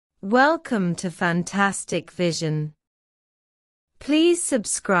Welcome to Fantastic Vision. Please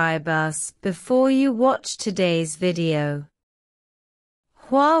subscribe us before you watch today's video.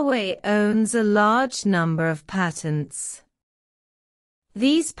 Huawei owns a large number of patents.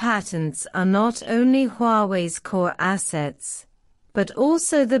 These patents are not only Huawei's core assets, but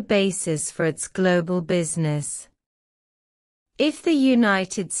also the basis for its global business. If the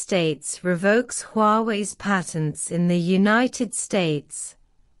United States revokes Huawei's patents in the United States,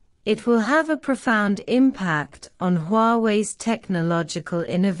 it will have a profound impact on Huawei's technological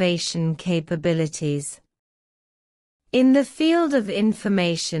innovation capabilities. In the field of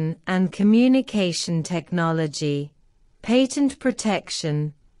information and communication technology, patent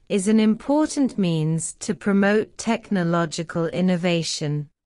protection is an important means to promote technological innovation.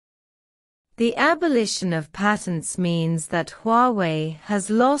 The abolition of patents means that Huawei has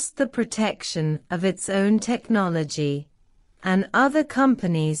lost the protection of its own technology, and other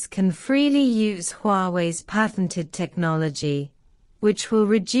companies can freely use Huawei's patented technology, which will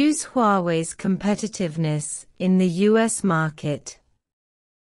reduce Huawei's competitiveness in the US market.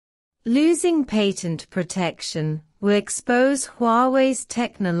 Losing patent protection will expose Huawei's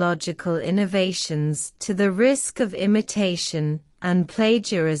technological innovations to the risk of imitation and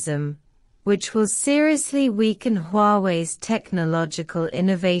plagiarism, which will seriously weaken Huawei's technological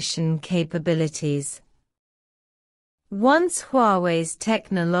innovation capabilities. Once Huawei's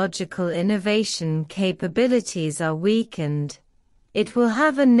technological innovation capabilities are weakened, it will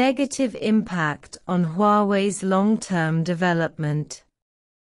have a negative impact on Huawei's long-term development.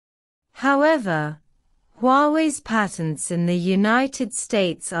 However, Huawei's patents in the United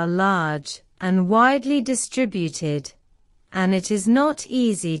States are large and widely distributed, and it is not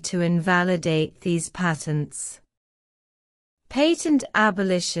easy to invalidate these patents. Patent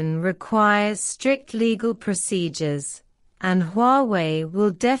abolition requires strict legal procedures, and Huawei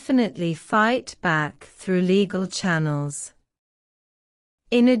will definitely fight back through legal channels.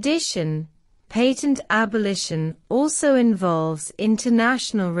 In addition, patent abolition also involves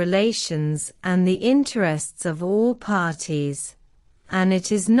international relations and the interests of all parties, and it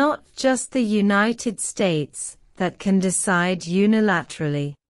is not just the United States that can decide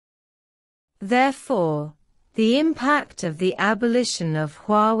unilaterally. Therefore, the impact of the abolition of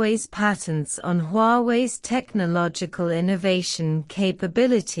Huawei's patents on Huawei's technological innovation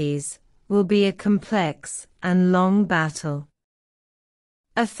capabilities will be a complex and long battle.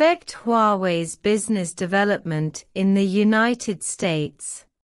 Affect Huawei's business development in the United States.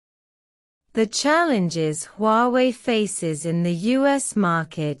 The challenges Huawei faces in the US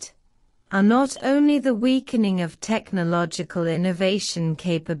market are not only the weakening of technological innovation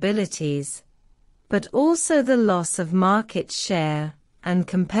capabilities, but also the loss of market share and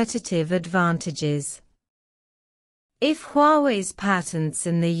competitive advantages. If Huawei's patents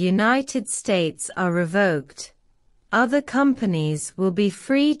in the United States are revoked, other companies will be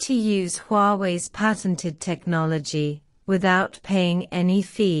free to use Huawei's patented technology without paying any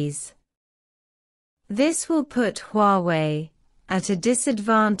fees. This will put Huawei at a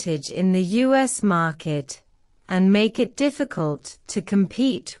disadvantage in the US market and make it difficult to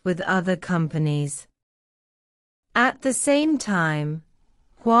compete with other companies. At the same time,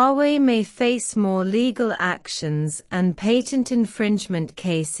 Huawei may face more legal actions and patent infringement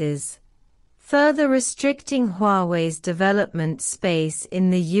cases, further restricting Huawei's development space in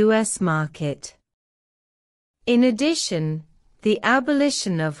the US market. In addition, the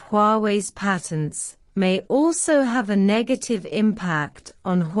abolition of Huawei's patents may also have a negative impact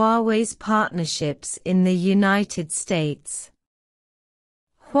on Huawei's partnerships in the United States.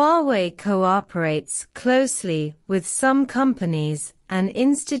 Huawei cooperates closely with some companies and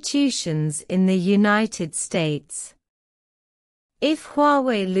institutions in the United States. If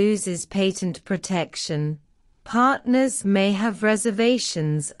Huawei loses patent protection, partners may have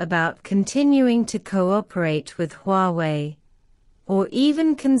reservations about continuing to cooperate with Huawei, or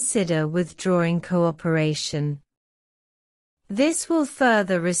even consider withdrawing cooperation. This will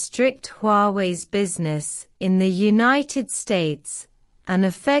further restrict Huawei's business in the United States and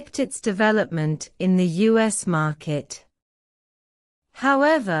affect its development in the US market.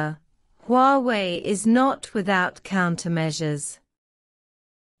 However, Huawei is not without countermeasures.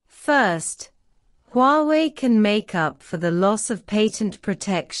 First, Huawei can make up for the loss of patent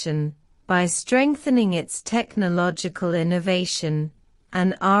protection by strengthening its technological innovation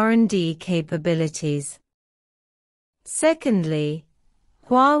and R&D capabilities. Secondly,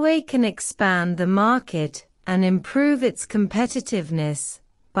 Huawei can expand the market and improve its competitiveness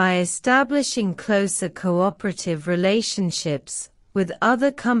by establishing closer cooperative relationships with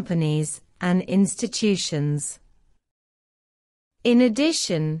other companies and institutions. In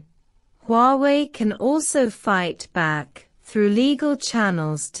addition, Huawei can also fight back through legal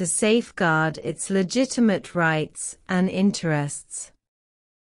channels to safeguard its legitimate rights and interests.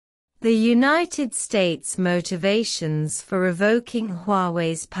 The United States' motivations for revoking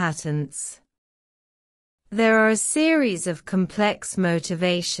Huawei's patents. There are a series of complex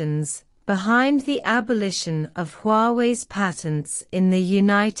motivations behind the abolition of Huawei's patents in the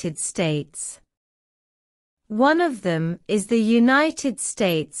United States. One of them is the United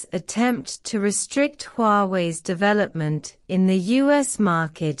States' attempt to restrict Huawei's development in the US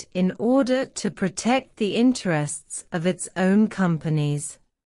market in order to protect the interests of its own companies.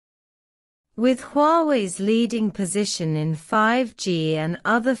 With Huawei's leading position in 5G and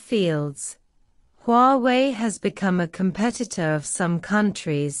other fields, Huawei has become a competitor of some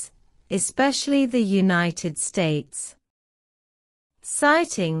countries, especially the United States.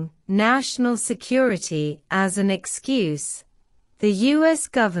 Citing national security as an excuse, the US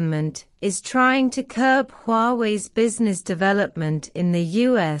government is trying to curb Huawei's business development in the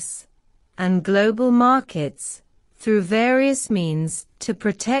US and global markets through various means to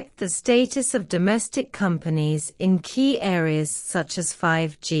protect the status of domestic companies in key areas such as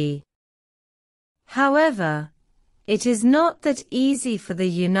 5G. However, it is not that easy for the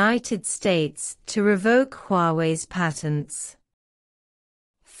United States to revoke Huawei's patents.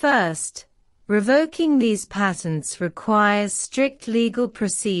 First, revoking these patents requires strict legal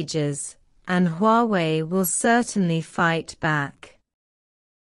procedures, and Huawei will certainly fight back.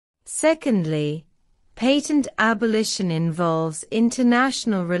 Secondly, patent abolition involves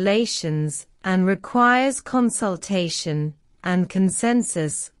international relations and requires consultation and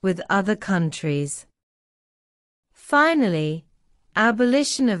consensus with other countries. Finally,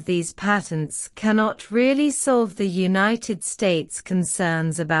 abolition of these patents cannot really solve the United States'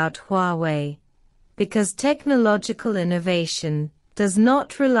 concerns about Huawei, because technological innovation does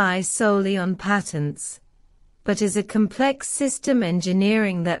not rely solely on patents, but is a complex system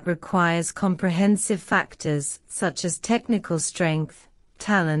engineering that requires comprehensive factors such as technical strength,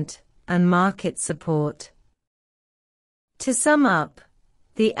 talent, and market support. To sum up,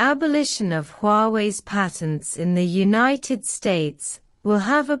 the abolition of Huawei's patents in the United States will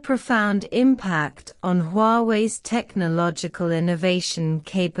have a profound impact on Huawei's technological innovation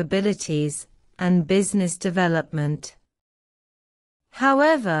capabilities and business development.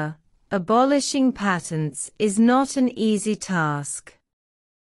 However, abolishing patents is not an easy task.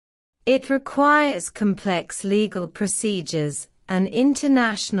 It requires complex legal procedures and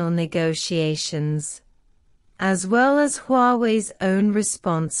international negotiations, as well as Huawei's own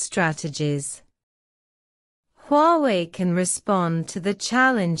response strategies. Huawei can respond to the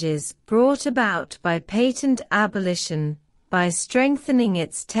challenges brought about by patent abolition by strengthening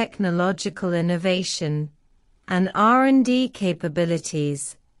its technological innovation and R&D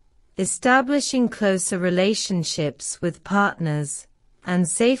capabilities, establishing closer relationships with partners, and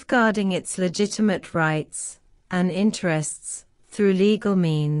safeguarding its legitimate rights and interests through legal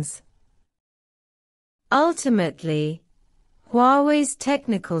means. Ultimately, Huawei's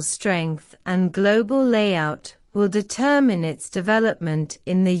technical strength and global layout will determine its development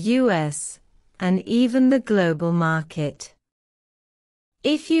in the US and even the global market.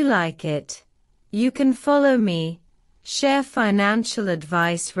 If you like it, you can follow me, share financial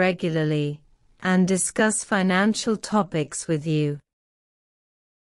advice regularly, and discuss financial topics with you.